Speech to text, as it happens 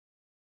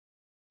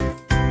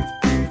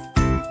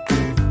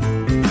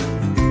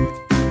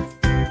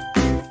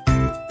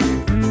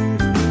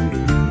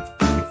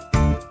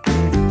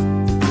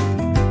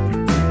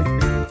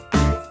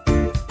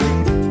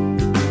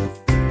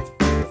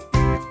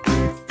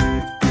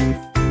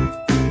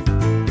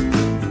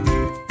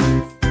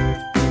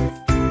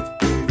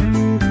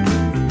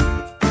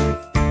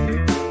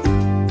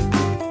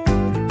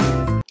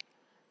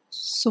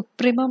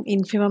Supremum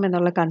infimum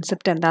എന്നുള്ള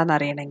concept എന്താണെന്ന്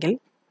അറിയണമെങ്കിൽ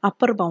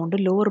അപ്പർ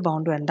ബൗണ്ടും ലോവർ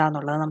ബൗണ്ടും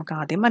എന്താണെന്നുള്ളത് നമുക്ക്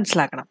ആദ്യം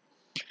മനസ്സിലാക്കണം.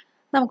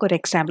 നമുക്കൊരു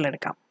എക്സാമ്പിൾ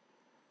എടുക്കാം.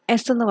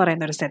 എസ് എന്ന്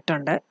പറയുന്ന ഒരു സെറ്റ്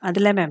ഉണ്ട്.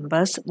 അതിലെ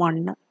മെമ്പേഴ്സ് 1,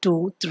 2,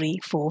 3,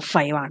 4,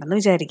 5 ആണെന്ന്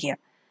വിചാരിക്കുക.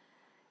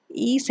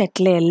 ഈ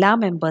സെറ്റിലെ എല്ലാ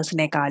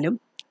മെമ്പേഴ്സിനേക്കാളും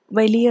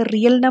വലിയ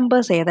റിയൽ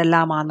നമ്പേഴ്സ്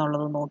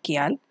ഏതെല്ലാമാണെന്നുള്ളത്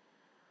നോക്കിയാൽ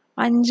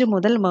 5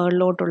 മുതൽ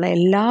മുകളിലോട്ടുള്ള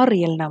എല്ലാ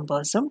റിയൽ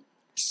നമ്പേഴ്സും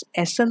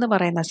എസ് എന്ന്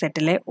പറയുന്ന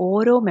സെറ്റിലെ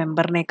ഓരോ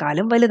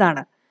മെമ്പറിനേക്കാളും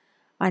വലുതാണ്.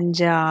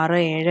 5, 6,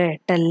 7,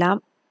 8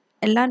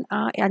 എല്ലാം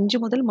 5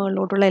 മുതൽ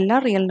മുകളിലോട്ടുള്ള എല്ലാ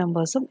റിയൽ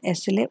നമ്പേഴ്സും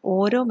എസ്സിലെ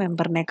ഓരോ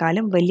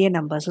മെമ്പറിനേക്കാളും വലിയ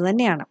നമ്പേഴ്സ്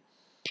തന്നെയാണ്.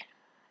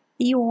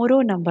 ഈ ഓരോ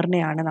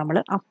നമ്പറിനെയാണ് നമ്മൾ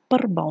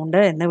അപ്പർ ബൗണ്ട്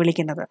എന്ന്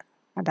വിളിക്കുന്നത്.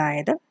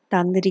 അതായത്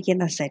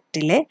തന്നിരിക്കുന്ന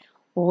സെറ്റിലെ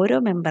ഓരോ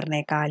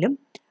മെമ്പറിനേക്കാളും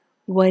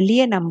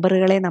വലിയ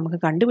നമ്പറുകളെ നമുക്ക്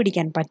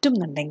കണ്ടുപിടിക്കാൻ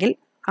പറ്റുന്നുണ്ടെങ്കിൽ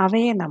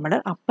അവയെ നമ്മൾ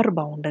അപ്പർ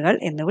ബൗണ്ടുകൾ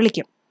എന്ന്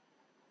വിളിക്കും.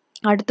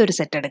 അടുത്തൊരു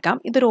സെറ്റ് എടുക്കാം.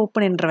 ഇതൊരു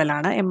ഓപ്പൺ ഇൻ്റർവെൽ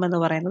ആണ്. എം എന്ന്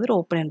പറയുന്നത് ഒരു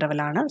ഓപ്പൺ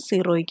ഇൻ്റർവെൽ ആണ്.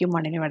 0യ്ക്കും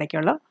 1നും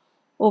ഇടയ്ക്കുള്ള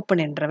ഓപ്പൺ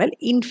ഇൻ്റർവെൽ.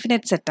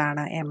 ഇൻഫിനിറ്റ്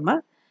സെറ്റാണ് എം.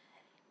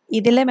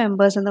 ഇതിലെ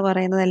മെമ്പേഴ്സ് എന്ന്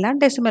പറയുന്നതെല്ലാം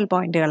ഡെസിമൽ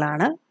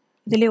പോയിന്റുകളാണ്.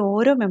 ഇതിലെ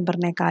ഓരോ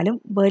മെമ്പറിനേക്കാളും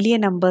വലിയ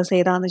നമ്പേഴ്സ്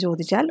ഏതാണെന്ന്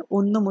ചോദിച്ചാൽ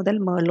 1 മുതൽ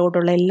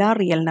മുകളിലോട്ടുള്ള എല്ലാ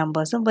റിയൽ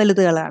നമ്പേഴ്സും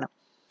വലുതുകളാണ്.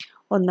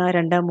 1,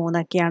 2, 3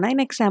 ഒക്കെയാണ്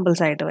അതിന്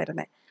എക്സാമ്പിൾസ് ആയിട്ട്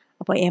വരുന്നത്.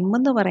 അപ്പോൾ എം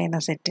എന്ന് പറയുന്ന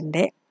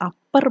സെറ്റിൻ്റെ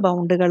അപ്പർ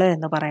ബൗണ്ടുകൾ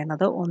എന്ന്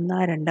പറയുന്നത് 1,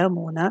 2,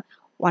 3,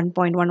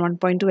 1.1,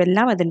 1.2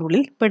 എല്ലാം അതിൻ്റെ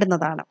ഉള്ളിൽ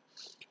പെടുന്നതാണ്.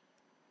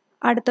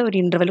 അടുത്ത ഒരു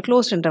ഇൻ്റർവെൽ,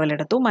 ക്ലോസ്ഡ് ഇൻ്റർവെൽ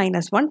എടുത്തു.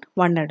 -1,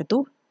 1 എടുത്തു.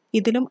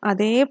 ഇതിലും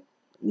അതേ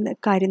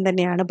കാര്യം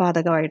തന്നെയാണ്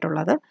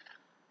ബാധകമായിട്ടുള്ളത്.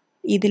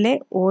 ഇതിലെ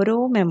ഓരോ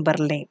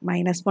മെമ്പറിലെയും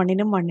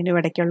 -1നും 1നും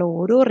ഇടയ്ക്കുള്ള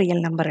ഓരോ റിയൽ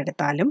നമ്പർ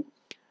എടുത്താലും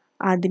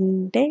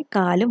അതിൻ്റെ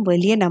കാലും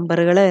വലിയ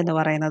നമ്പറുകൾ എന്ന്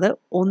പറയുന്നത്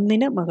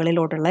 1ന്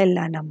മുകളിലോട്ടുള്ള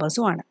എല്ലാ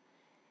നമ്പേഴ്സുമാണ്.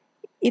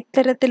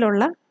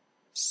 ഇത്തരത്തിലുള്ള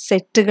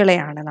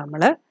സെറ്റുകളെയാണ്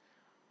നമ്മൾ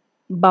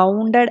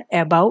ബൗണ്ടഡ്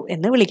എബവ്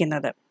എന്ന്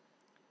വിളിക്കുന്നത്.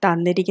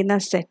 തന്നിരിക്കുന്ന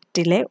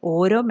സെറ്റിലെ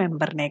ഓരോ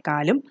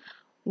മെമ്പറിനേക്കാളും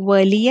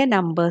വലിയ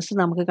നമ്പേഴ്സ്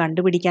നമുക്ക്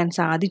കണ്ടുപിടിക്കാൻ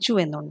സാധിച്ചു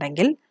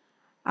എന്നുണ്ടെങ്കിൽ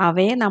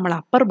അവയെ നമ്മൾ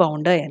അപ്പർ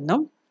ബൗണ്ട്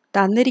എന്നും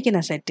തന്നിരിക്കുന്ന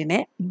സെറ്റിനെ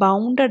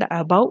ബൗണ്ടഡ്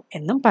അബവ്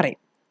എന്നും പറയും.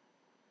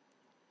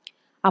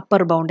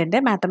 Upper ബൗണ്ടിൻ്റെ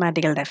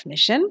mathematical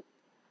definition: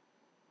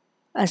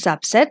 a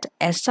subset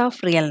S of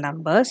real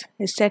numbers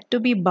is said to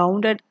be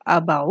bounded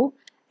above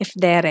if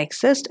there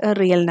exists a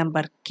real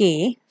number k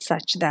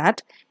such that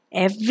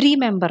every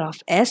member of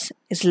S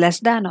is less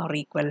than or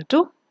equal to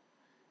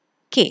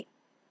k.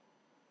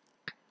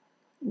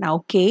 Now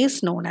k is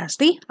known as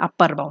the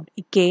upper bound.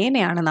 ഈ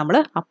kനെയാണ് നമ്മൾ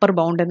upper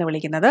bound എന്ന്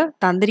വിളിക്കുന്നത്.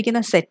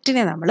 തന്നിരിക്കുന്ന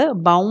സെറ്റിനെ നമ്മൾ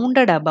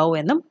bounded above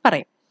എന്നും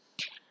പറയും.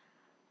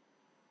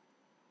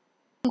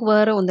 നമുക്ക്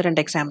വേറെ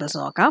 1-2 എക്സാമ്പിൾസ്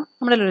നോക്കാം.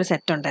 നമ്മുടെ ഒരു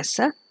സെറ്റ് ഉണ്ട്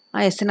എസ്.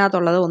 ആ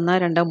എസ്സിനകത്തുള്ളത് 1,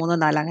 2, 3,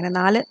 4 അങ്ങനെ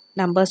 4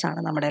 നമ്പേഴ്സാണ്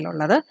നമ്മുടെ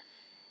ഉള്ളത്.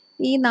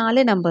 ഈ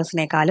 4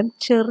 നമ്പേഴ്സിനേക്കാളും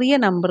ചെറിയ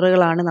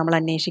നമ്പറുകളാണ് നമ്മൾ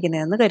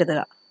അന്വേഷിക്കുന്നതെന്ന്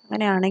കരുതുക.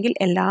 അങ്ങനെയാണെങ്കിൽ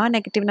എല്ലാ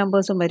നെഗറ്റീവ്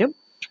നമ്പേഴ്സും വരും,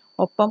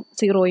 ഒപ്പം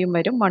 0യും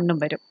വരും, 1ഉം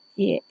വരും.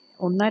 ഈ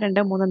 1,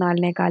 2, 3,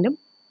 4നേക്കാളും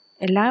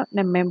എല്ലാ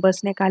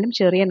മെമ്പേഴ്സിനേക്കാളും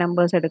ചെറിയ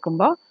നമ്പേഴ്സ്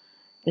എടുക്കുമ്പോൾ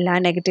എല്ലാ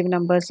നെഗറ്റീവ്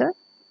നമ്പേഴ്സ്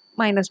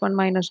 -1,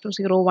 -2,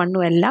 0,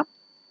 1ഉം എല്ലാം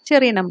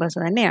ചെറിയ നമ്പേഴ്സ്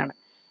തന്നെയാണ്.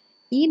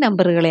 ഈ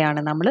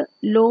നമ്പറുകളെയാണ് നമ്മൾ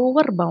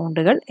ലോവർ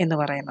ബൗണ്ടുകൾ എന്ന്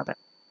പറയുന്നത്.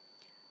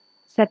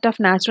 സെറ്റ്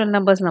ഓഫ് നാച്ചുറൽ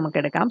നമ്പേഴ്സ് നമുക്ക്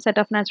എടുക്കാം.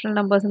 സെറ്റ് ഓഫ് നാച്ചുറൽ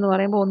നമ്പേഴ്സ് എന്ന്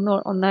പറയുമ്പോൾ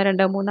 1,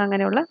 2, 3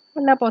 അങ്ങനെയുള്ള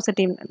എല്ലാ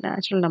പോസിറ്റീവ്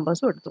നാച്ചുറൽ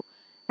നമ്പേഴ്സും എടുത്തു.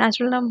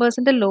 നാച്ചുറൽ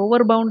നമ്പേഴ്സിൻ്റെ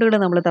ലോവർ ബൗണ്ടുകൾ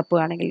നമ്മൾ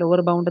തപ്പുകയാണെങ്കിൽ,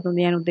 ലോവർ ബൗണ്ട്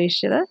എന്ന് ഞാൻ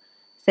ഉദ്ദേശിച്ചത്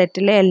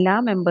സെറ്റിലെ എല്ലാ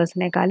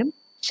മെമ്പേഴ്സിനേക്കാളും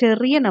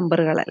ചെറിയ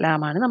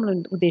നമ്പറുകളെല്ലാമാണ് നമ്മൾ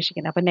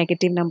ഉദ്ദേശിക്കുന്നത്. അപ്പോൾ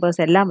നെഗറ്റീവ്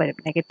നമ്പേഴ്സ് എല്ലാം വരും,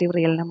 നെഗറ്റീവ്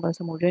റിയൽ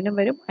നമ്പേഴ്സ് മുഴുവനും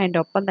വരും. അതിൻ്റെ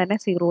ഒപ്പം തന്നെ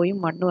 0യും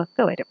 1ഉം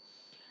ഒക്കെ വരും.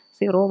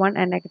 0, 1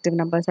 ആൻഡ് നെഗറ്റീവ്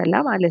നമ്പേഴ്സ്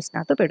എല്ലാം ആ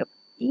ലിസ്റ്റിനകത്ത് പെടും.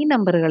 ഈ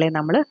നമ്പറുകളെ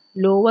നമ്മൾ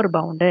ലോവർ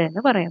ബൗണ്ട്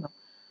എന്ന് പറയുന്നു.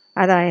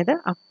 അതായത്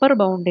അപ്പർ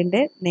ബൗണ്ടിൻ്റെ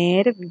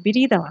നേരെ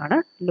വിപരീതമാണ്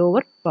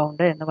ലോവർ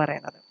ബൗണ്ട് എന്ന്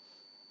പറയുന്നത്.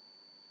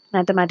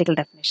 മാത്തമാറ്റിക്കൽ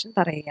ഡെഫിനിഷൻ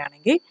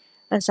പറയുകയാണെങ്കിൽ,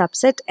 a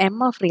subset M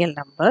of real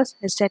numbers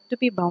is said to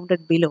be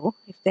bounded below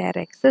if there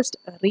exists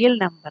a real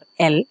number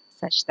L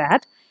such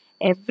that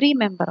every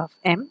member of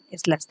M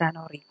is less than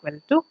or equal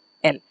to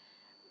L.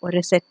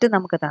 ഒരു set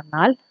നമുക്ക്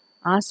തന്നാൽ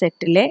ആ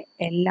സെറ്റിലെ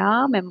എല്ലാ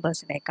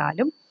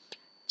മെമ്പേഴ്സിനേക്കാളും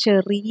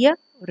ചെറിയ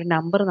ഒരു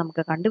number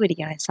നമുക്ക്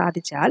കണ്ടുപിടിക്കാൻ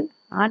സാധിച്ചാൽ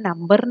ആ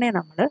നമ്പറിനെ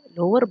നമ്മൾ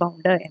ലോവർ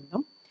ബൗണ്ട്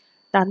എന്നും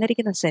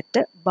തന്നിരിക്കുന്ന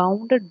സെറ്റ്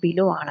ബൗണ്ടഡ്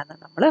ബിലോ ആണെന്ന്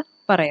നമ്മൾ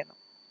പറയുന്നു.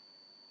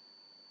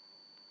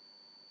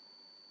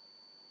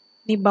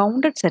 ഇനി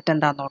ബൗണ്ടഡ് സെറ്റ്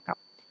എന്താണെന്ന് നോക്കാം.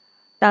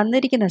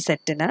 തന്നിരിക്കുന്ന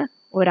സെറ്റിന്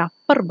ഒരു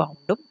അപ്പർ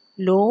ബൗണ്ടും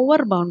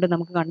ലോവർ ബൗണ്ടും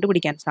നമുക്ക്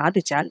കണ്ടുപിടിക്കാൻ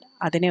സാധിച്ചാൽ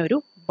അതിനെ ഒരു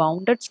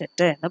ബൗണ്ടഡ്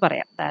സെറ്റ് എന്ന്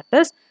പറയാം. That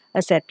is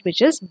A set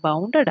which is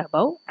bounded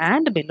above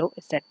and below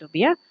is set to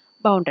B A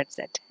bounded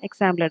set.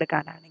 Example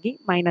എടുക്കാനാണെങ്കിൽ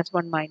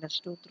 -1,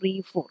 -2, 3,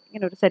 4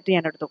 ഇങ്ങനെ ഒരു സെറ്റ്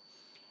ഞാൻ എടുത്തു.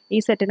 ഈ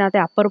സെറ്റിനകത്തെ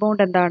അപ്പർ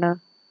ബൗണ്ട് എന്താണ്?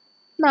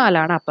 4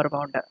 ആണ് അപ്പർ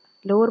ബൗണ്ട്.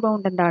 ലോവർ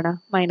ബൗണ്ട് എന്താണ്?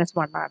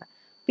 -1 ആണ്.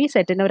 അപ്പോൾ ഈ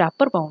സെറ്റിന് ഒരു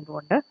അപ്പർ ബൗണ്ടും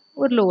ഉണ്ട്,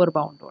 ഒരു ലോവർ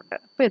ബൗണ്ടും ഉണ്ട്.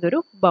 അപ്പോൾ ഇതൊരു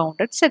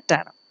ബൗണ്ടഡ്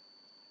സെറ്റാണ്.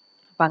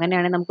 അപ്പോൾ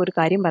അങ്ങനെയാണെങ്കിൽ നമുക്കൊരു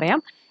കാര്യം പറയാം.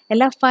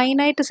 എല്ലാ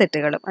ഫൈനൈറ്റ്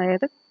സെറ്റുകളും,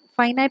 അതായത്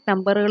ഫൈനൈറ്റ്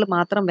നമ്പറുകൾ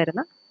മാത്രം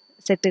വരുന്ന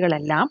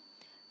സെറ്റുകളെല്ലാം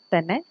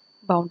തന്നെ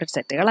ബൗണ്ടഡ്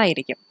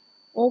സെറ്റുകളായിരിക്കും.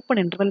 ഓപ്പൺ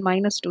ഇൻ്റർവെൽ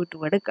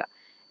 -2 എടുക്കുക.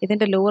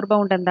 ഇതിൻ്റെ ലോവർ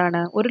ബൗണ്ട്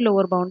എന്താണ്? ഒരു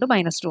ലോവർ ബൗണ്ട്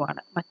 -2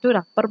 ആണ്, മറ്റൊരു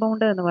അപ്പർ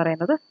ബൗണ്ട് എന്ന്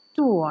പറയുന്നത്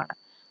 2 ആണ്.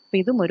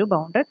 അപ്പോൾ ഇതും ഒരു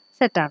ബൗണ്ടഡ്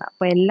സെറ്റാണ്.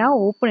 അപ്പോൾ എല്ലാ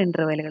ഓപ്പൺ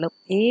ഇൻ്റർവെലുകളും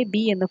എ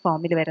ബി എന്ന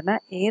ഫോമിൽ വരുന്ന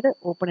ഏത്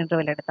ഓപ്പൺ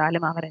ഇൻ്റർവെൽ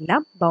എടുത്താലും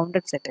അവരെല്ലാം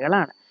ബൗണ്ടഡ്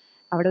സെറ്റുകളാണ്.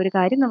 അവിടെ ഒരു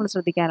കാര്യം നമ്മൾ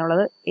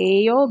ശ്രദ്ധിക്കാനുള്ളത്,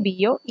 എയോ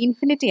ബിയോ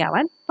ഇൻഫിനിറ്റി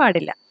ആവാൻ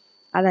പാടില്ല.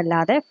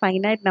 അതല്ലാതെ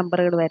ഫൈനൈറ്റ്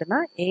നമ്പറുകൾ വരുന്ന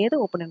ഏത്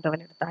ഓപ്പൺ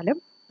ഇൻ്റർവെൽ എടുത്താലും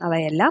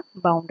അവയെല്ലാം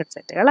ബൗണ്ടഡ്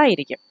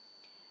സെറ്റുകളായിരിക്കും.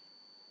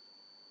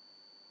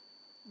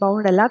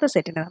 ബൗണ്ടഡ് അല്ലാത്ത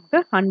സെറ്റിനെ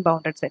നമുക്ക്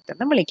അൺബൗണ്ടഡ് സെറ്റ്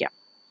എന്ന് വിളിക്കാം.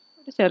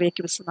 ഒരു ചെറിയ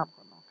ക്വിസ്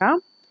നമുക്ക് നോക്കാം.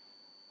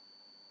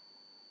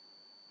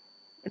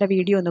 ഇവിടെ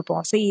വീഡിയോ ഒന്ന്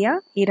പോസ് ചെയ്യുക.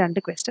 ഈ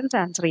 2 ക്വസ്റ്റ്യൻസ്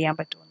ആൻസർ ചെയ്യാൻ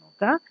പറ്റുമോ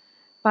നോക്കുക.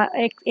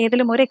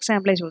 ഏതെങ്കിലും ഒരു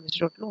എക്സാമ്പിളേ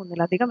ചോദിച്ചിട്ടുള്ളൂ,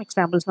 ഒന്നിലധികം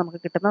എക്സാമ്പിൾസ് നമുക്ക്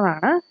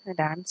കിട്ടുന്നതാണ്.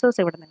 അതിൻ്റെ ആൻസേഴ്സ്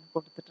ഇവിടെ നിങ്ങൾക്ക്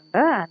കൊടുത്തിട്ടുണ്ട്.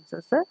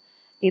 ആൻസേഴ്സ്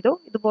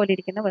ഇതുപോലെ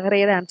ഇരിക്കുന്ന വേറെ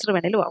ഏത് ആൻസർ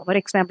വേണേലും ആവും. ഒരു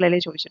എക്സാമ്പിളല്ലേ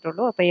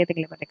ചോദിച്ചിട്ടുള്ളൂ. അപ്പോൾ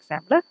ഏതെങ്കിലും ഒരു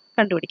എക്സാമ്പിൾ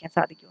കണ്ടുപിടിക്കാൻ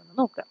സാധിക്കുമെന്ന്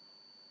നോക്കുക.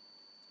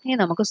 ഇനി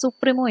നമുക്ക്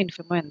സുപ്രീമോ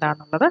ഇൻഫിമോ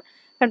എന്താണെന്നുള്ളത്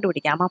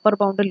കണ്ടുപിടിക്കാം. അപ്പർ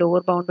ബൗണ്ടും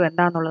ലോവർ ബൗണ്ടും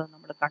എന്താണെന്നുള്ളത്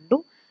നമ്മൾ കണ്ടു.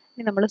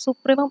 ഇനി നമ്മൾ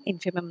സുപ്രീമം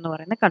ഇൻഫിമം എന്ന്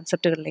പറയുന്ന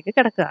കൺസെപ്റ്റുകളിലേക്ക്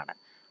കിടക്കുകയാണ്.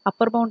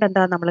 അപ്പർ ബൗണ്ട്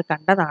എന്താണെന്ന് നമ്മൾ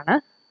കണ്ടതാണ്.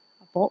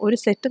 അപ്പോൾ ഒരു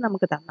സെറ്റ്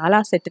നമുക്ക് തന്നാൽ ആ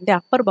സെറ്റിൻ്റെ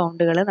അപ്പർ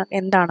ബൗണ്ടുകൾ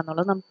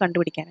എന്താണെന്നുള്ളത് നമുക്ക്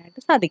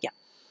കണ്ടുപിടിക്കാനായിട്ട് സാധിക്കാം.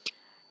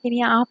 ഇനി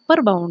ആ അപ്പർ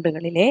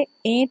ബൗണ്ടുകളിലെ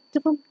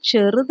ഏറ്റവും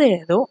ചെറുത്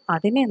ഏതോ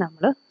അതിനെ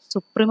നമ്മൾ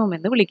സുപ്രീമം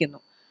എന്ന് വിളിക്കുന്നു.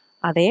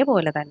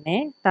 അതേപോലെ തന്നെ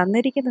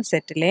തന്നിരിക്കുന്ന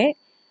സെറ്റിലെ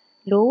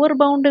ലോവർ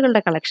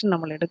ബൗണ്ടുകളുടെ കളക്ഷൻ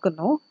നമ്മൾ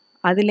എടുക്കുന്നു.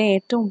 അതിലെ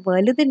ഏറ്റവും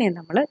വലുതിനെ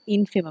നമ്മൾ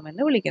ഇൻഫിമം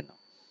എന്ന് വിളിക്കുന്നു.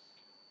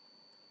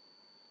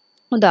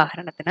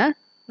 ഉദാഹരണത്തിന്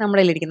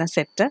നമ്മളിലിരിക്കുന്ന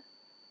സെറ്റ്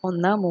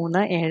 1,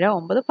 3, 7,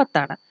 9,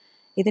 10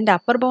 ഇതിൻ്റെ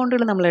അപ്പർ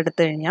ബൗണ്ടുകൾ നമ്മൾ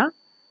എടുത്തു കഴിഞ്ഞാൽ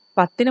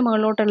 10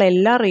 മുകളിലോട്ടുള്ള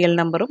എല്ലാ റിയൽ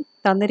നമ്പറും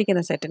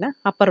തന്നിരിക്കുന്ന സെറ്റിന്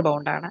അപ്പർ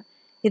ബൗണ്ടാണ്.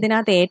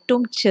 ഇതിനകത്ത്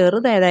ഏറ്റവും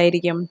ചെറുത്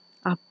ഏതായിരിക്കും?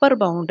 അപ്പർ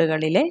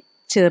ബൗണ്ടുകളിലെ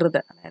ചെറുത്.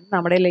 അതായത്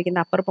നമ്മുടെ ഇരിക്കുന്ന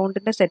അപ്പർ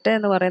ബൗണ്ടിൻ്റെ സെറ്റ്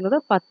എന്ന് പറയുന്നത്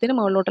 10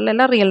 മുകളിലോട്ടുള്ള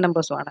എല്ലാ റിയൽ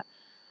നമ്പേഴ്സുമാണ്.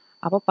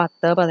 അപ്പോൾ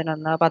 10,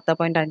 11,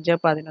 10.5,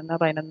 11,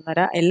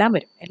 11.5 എല്ലാം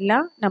വരും. എല്ലാ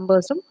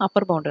നമ്പേഴ്സും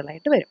അപ്പർ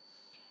ബൗണ്ടുകളായിട്ട് വരും.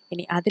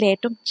 ഇനി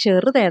അതിലേറ്റവും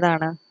ചെറുത്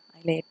ഏതാണ്?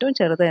 അതിലേറ്റവും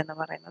ചെറുത് എന്ന്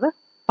പറയുന്നത്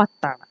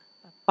 10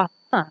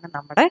 10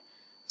 നമ്മുടെ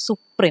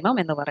സുപ്രീമം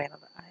എന്ന്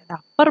പറയുന്നത്. അതായത്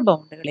അപ്പർ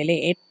ബൗണ്ടുകളിലെ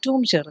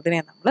ഏറ്റവും ചെറുതിനെ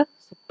നമ്മൾ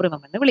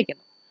സുപ്രീമം എന്ന്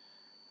വിളിക്കുന്നു.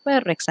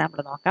 വേറൊരു എക്സാമ്പിൾ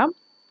നോക്കാം.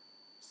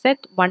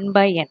 Set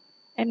 1/n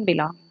n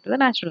belonging to the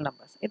natural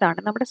numbers. ഇതാണ്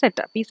നമ്മുടെ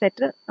സെറ്റ്. അപ്പോൾ ഈ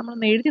സെറ്റ്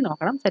നമ്മളൊന്ന് എഴുതി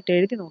നോക്കണം. സെറ്റ്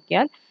എഴുതി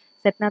നോക്കിയാൽ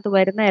സെറ്റിനകത്ത്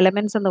വരുന്ന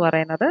എലമെൻറ്റ്സ് എന്ന്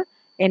പറയുന്നത്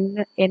n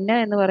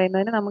എന്ന്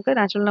പറയുന്നതിന് നമുക്ക്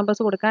നാച്ചുറൽ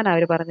നമ്പേഴ്സ് കൊടുക്കാൻ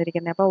അവർ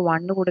പറഞ്ഞിരിക്കുന്നത്. അപ്പോൾ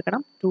 1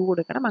 കൊടുക്കണം, 2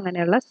 കൊടുക്കണം,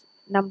 അങ്ങനെയുള്ള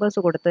നമ്പേഴ്സ്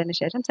കൊടുത്തതിന്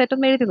ശേഷം സെറ്റ്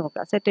ഒന്ന് എഴുതി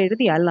നോക്കുക. സെറ്റ്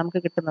എഴുതിയാൽ നമുക്ക്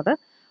കിട്ടുന്നത്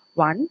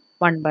 1,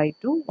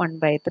 1/2,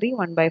 1/3,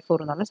 1/4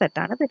 എന്നുള്ള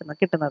സെറ്റാണ്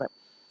കിട്ടുന്നത്.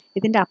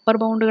 ഇതിൻ്റെ അപ്പർ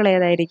ബൗണ്ടുകൾ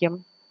ഏതായിരിക്കും?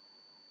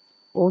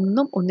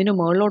 1ഉം 1നും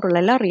മുകളിലോട്ടുള്ള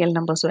എല്ലാ റിയൽ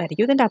നമ്പേഴ്സും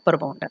ആയിരിക്കും ഇതിൻ്റെ അപ്പർ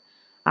ബൗണ്ട്.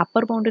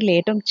 അപ്പർ ബൗണ്ടിൽ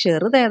ഏറ്റവും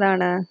ചെറുത്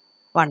ഏതാണ്?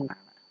 1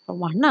 ആണ്. അപ്പോൾ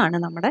 1 ആണ്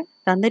നമ്മുടെ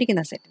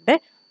തന്നിരിക്കുന്ന സെറ്റിൻ്റെ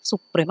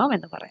സുപ്രീമം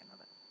എന്ന് പറയുന്നത്.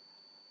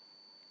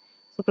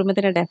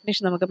 സുപ്രീമത്തിൻ്റെ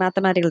ഡെഫിനിഷൻ നമുക്ക്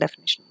മാത്തമാറ്റിക്കൽ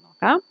ഡെഫിനിഷൻ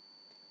നോക്കാം.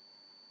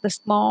 The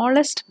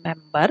smallest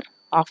member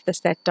of the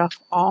set of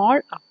all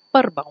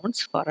upper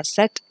bounds four A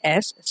set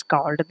S is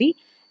called the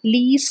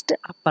least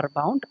upper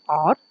bound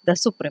or the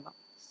supremum.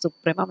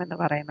 Supremum എന്ന്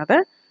പറയുന്നത്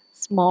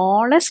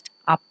സ്മോളസ്റ്റ്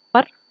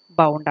അപ്പർ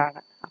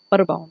ബൗണ്ടാണ്.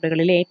 അപ്പർ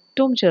ബൗണ്ടുകളിൽ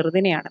ഏറ്റവും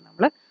ചെറുതിനെയാണ്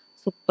നമ്മൾ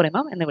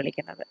supremum എന്ന്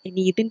വിളിക്കുന്നത്.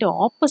 ഇനി ഇതിൻ്റെ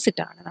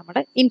ഓപ്പോസിറ്റ് ആണ്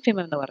നമ്മുടെ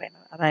ഇൻഫിമം എന്ന്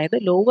പറയുന്നത്. അതായത്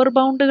ലോവർ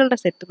ബൗണ്ടുകളുടെ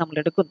സെറ്റ് നമ്മൾ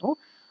എടുക്കുന്നു,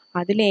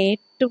 അതിലെ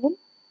ഏറ്റവും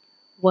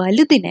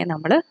വലുതിനെ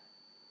നമ്മൾ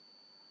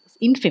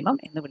ഇൻഫിമം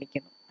എന്ന്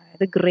വിളിക്കുന്നു.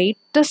 അതായത്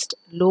ഗ്രേറ്റസ്റ്റ്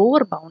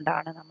ലോവർ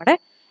ബൗണ്ടാണ് നമ്മുടെ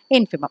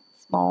infimum.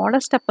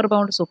 Smallest upper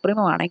bound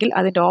supremum ആണെങ്കിൽ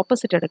അതിൻ്റെ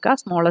ഓപ്പോസിറ്റ് എടുക്കുക.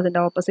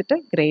 സ്മോളസ്റ്റിൻ്റെ opposite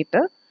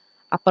greater,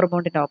 upper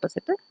ബൗണ്ടിൻ്റെ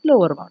opposite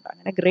lower bound.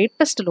 അങ്ങനെ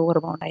ഗ്രേറ്റസ്റ്റ് ലോവർ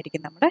ബൗണ്ട്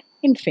ആയിരിക്കും നമ്മുടെ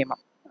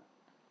ഇൻഫിമം.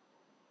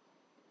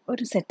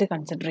 ഒരു സെറ്റ്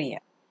കൺസിഡർ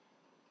ചെയ്യുക.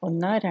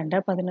 1, 2,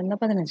 11,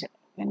 15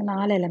 അങ്ങനെ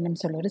 4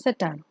 എലമെൻറ്റ്സ് ഉള്ള ഒരു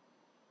സെറ്റാണ്.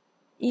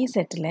 ഈ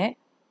സെറ്റിലെ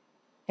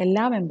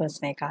എല്ലാ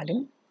മെമ്പേഴ്സിനേക്കാളും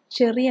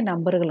ചെറിയ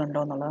നമ്പറുകൾ ഉണ്ടോ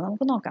എന്നുള്ളത്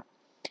നമുക്ക് നോക്കാം.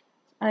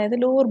 അതായത്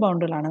ലോവർ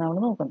ബൗണ്ടുകളാണ് നമ്മൾ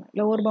നോക്കുന്നത്.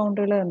 ലോവർ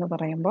ബൗണ്ടുകൾ എന്ന്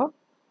പറയുമ്പോൾ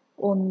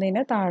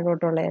 1ന്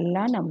താഴോട്ടുള്ള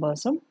എല്ലാ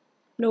നമ്പേഴ്സും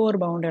lower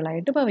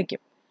ബൗണ്ടുകളായിട്ട്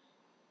ഭവിക്കും.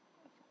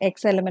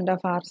 X element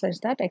of are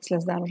such that X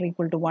less than or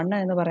equal to 1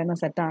 എന്ന് പറയുന്ന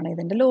സെറ്റാണ്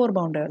ഇതിൻ്റെ ലോവർ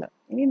ബൗണ്ടുകൾ.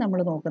 ഇനി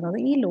നമ്മൾ നോക്കുന്നത്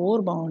ഈ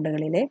ലോവർ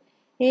ബൗണ്ടുകളിലെ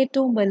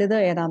ഏറ്റവും വലുത്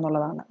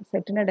ഏതാണെന്നുള്ളതാണ്.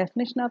 സെറ്റിൻ്റെ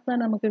ഡെഫിനിഷനകത്ത്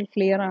തന്നെ നമുക്ക്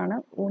ക്ലിയർ ആണ്.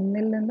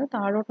 1ൽ നിന്ന്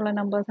താഴോട്ടുള്ള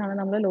നമ്പേഴ്സാണ്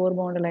നമ്മൾ ലോവർ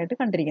ബൗണ്ടുകളായിട്ട്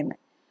കണ്ടിരിക്കുന്നത്.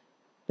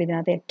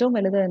 ഇതിനകത്ത് ഏറ്റവും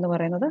വലുത് എന്ന്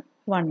പറയുന്നത്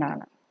 1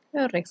 ആണ്.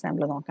 വേറൊരു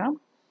എക്സാമ്പിൾ നോക്കാം.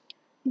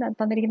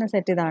 തന്നിരിക്കുന്ന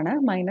സെറ്റ് ഇതാണ്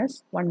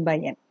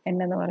 -1/n. n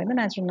എന്ന് പറയുന്നത്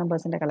നാച്ചുറൽ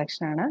നമ്പേഴ്സിൻ്റെ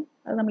കളക്ഷനാണ്.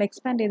 അത് നമ്മൾ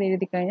എക്സ്പാൻഡ് ചെയ്ത്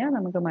എഴുതി കഴിഞ്ഞാൽ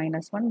നമുക്ക്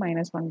 -1,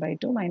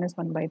 -1/2,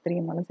 -1/3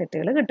 എന്നുള്ള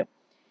സെറ്റുകൾ കിട്ടും.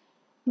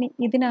 ഇനി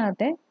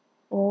ഇതിനകത്തെ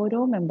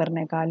ഓരോ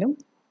മെമ്പറിനേക്കാളും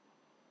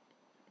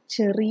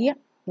ചെറിയ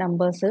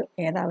നമ്പേഴ്സ്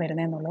ഏതാ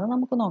വരുന്നതെന്നുള്ളത്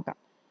നമുക്ക് നോക്കാം.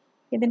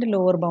 ഇതിൻ്റെ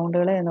ലോവർ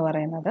ബൗണ്ടുകൾ എന്ന്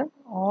പറയുന്നത്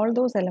all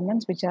those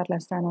elements which are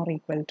less than or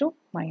equal to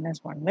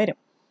 -1 വരും.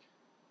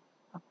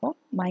 അപ്പോൾ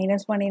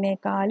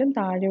 -1നേക്കാളും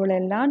താഴെയുള്ള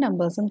എല്ലാ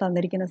നമ്പേഴ്സും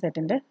തന്നിരിക്കുന്ന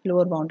സെറ്റിൻ്റെ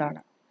ലോവർ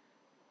ബൗണ്ടാണ്.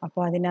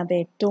 അപ്പോൾ അതിനകത്ത്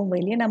ഏറ്റവും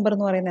വലിയ നമ്പർ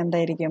എന്ന് പറയുന്നത്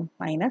എന്തായിരിക്കും?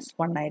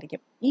 -1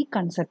 ആയിരിക്കും. ഈ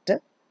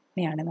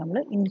കൺസെപ്റ്റിനെയാണ് നമ്മൾ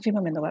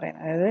ഇൻഫിമം എന്ന്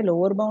പറയുന്നത്. അതായത്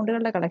ലോവർ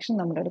ബൗണ്ടുകളുടെ കളക്ഷൻ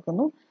നമ്മൾ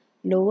എടുക്കുന്നു,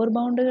 ലോവർ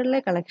ബൗണ്ടുകളിലെ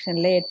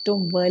കളക്ഷനിലെ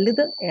ഏറ്റവും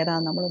വലുത്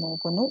ഏതാണെന്ന് നമ്മൾ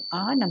നോക്കുന്നു,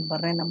 ആ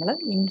നമ്പറിനെ നമ്മൾ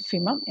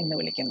ഇൻഫിമം എന്ന്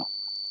വിളിക്കുന്നു.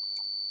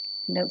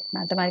 ഇതിൻ്റെ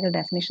മാത്തമാറ്റിക്കൽ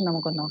ഡെഫിനിഷൻ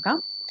നമുക്കൊന്ന് നോക്കാം.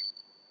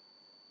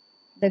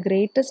 The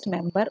greatest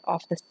member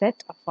of the set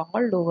of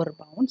all lower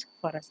bounds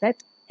for a set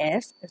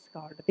S is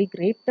called the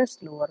greatest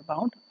lower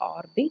bound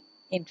or the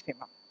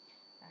infimum.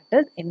 That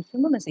is,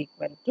 infimum is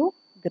equal to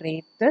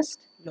greatest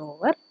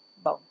lower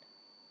bound.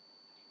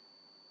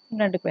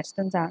 രണ്ട്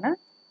questions ആണ്.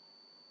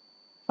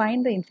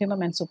 Find the infimum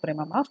and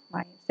supremum of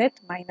set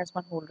minus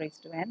 1 whole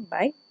raised to n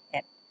by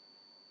n.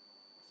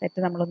 Set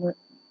നമ്മളൊന്ന്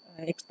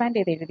expand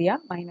ചെയ്ത് എഴുതിയ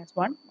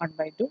 -1,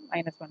 1/2,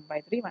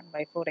 -1/3,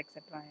 1/4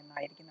 etcetera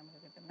എന്നായിരിക്കും നമുക്ക്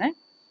കിട്ടുന്നത്.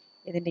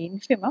 ഇതിൻ്റെ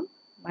infimum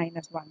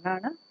 -1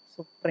 ആണ്,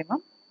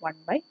 സുപ്രീമം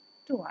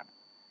 1/2 ആണ്.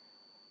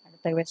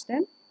 അടുത്ത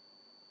ക്വസ്റ്റ്യൻ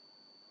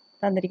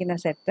തന്നിരിക്കുന്ന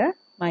സെറ്റ്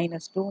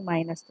 -2,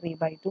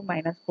 -3/2,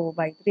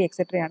 -4/3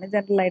 എക്സെട്ര ആണ്.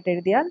 ജനറൽ ആയിട്ട്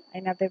എഴുതിയാൽ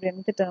അതിനകത്ത്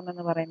nth ടേം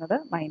എന്ന് പറയുന്നത്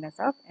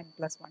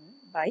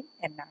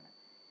 -n+1/n ആണ്.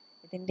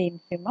 ഇതിൻ്റെ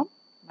ഇൻഫിമം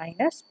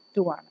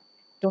 -2 ആണ്.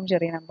 ഏറ്റവും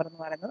ചെറിയ നമ്പർ എന്ന്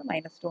പറയുന്നത്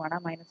 -2 ആണ്.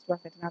 -2 ആ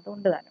സെറ്റിനകത്ത്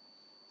ഉണ്ട് താനും.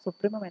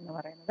 സുപ്രീമം എന്ന്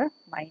പറയുന്നത്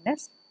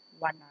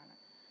 -1 ആണ്.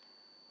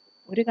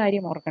 ഒരു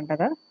കാര്യം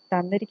ഓർക്കേണ്ടത്,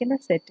 തന്നിരിക്കുന്ന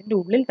സെറ്റിൻ്റെ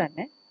ഉള്ളിൽ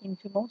തന്നെ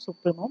ഇൻഫിമവും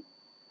സുപ്രീമവും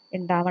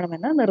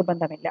ഉണ്ടാവണമെന്ന്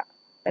നിർബന്ധമില്ല.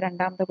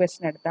 രണ്ടാമത്തെ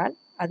ക്വസ്റ്റ്യൻ എടുത്താൽ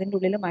അതിൻ്റെ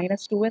ഉള്ളിൽ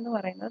 -2 എന്ന്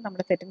പറയുന്നത്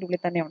നമ്മുടെ സെറ്റിൻ്റെ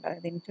ഉള്ളിൽ തന്നെ ഉണ്ട്.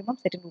 അതായത് ഇൻഫിമം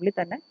സെറ്റിൻ്റെ ഉള്ളിൽ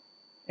തന്നെ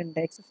ഉണ്ട്,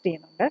 എക്സിസ്റ്റ്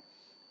ചെയ്യുന്നുണ്ട്.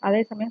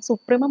 അതേസമയം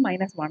സുപ്രീമം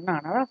 -1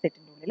 ആണ്, അത് ആ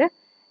സെറ്റിൻ്റെ ഉള്ളിൽ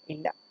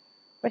ഇല്ല.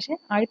 പക്ഷേ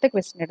ആദ്യത്തെ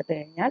ക്വസ്റ്റ്യൻ എടുത്തു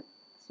കഴിഞ്ഞാൽ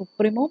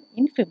സുപ്രീമവും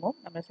ഇൻഫിമവും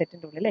നമ്മുടെ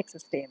സെറ്റിൻ്റെ ഉള്ളിൽ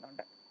എക്സിസ്റ്റ്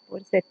ചെയ്യുന്നുണ്ട്.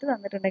 ഒരു സെറ്റ്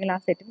തന്നിട്ടുണ്ടെങ്കിൽ ആ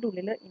സെറ്റിൻ്റെ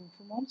ഉള്ളിൽ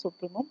ഇൻഫിമവും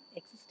സുപ്രീമവും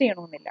എക്സിസ്റ്റ്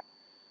ചെയ്യണമെന്നില്ല.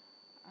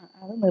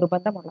 അത്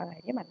നിർബന്ധമുള്ള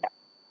കാര്യമല്ല.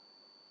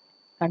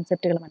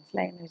 കൺസെപ്റ്റുകൾ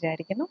മനസ്സിലായെന്ന്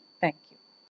വിചാരിക്കുന്നു. Thank you.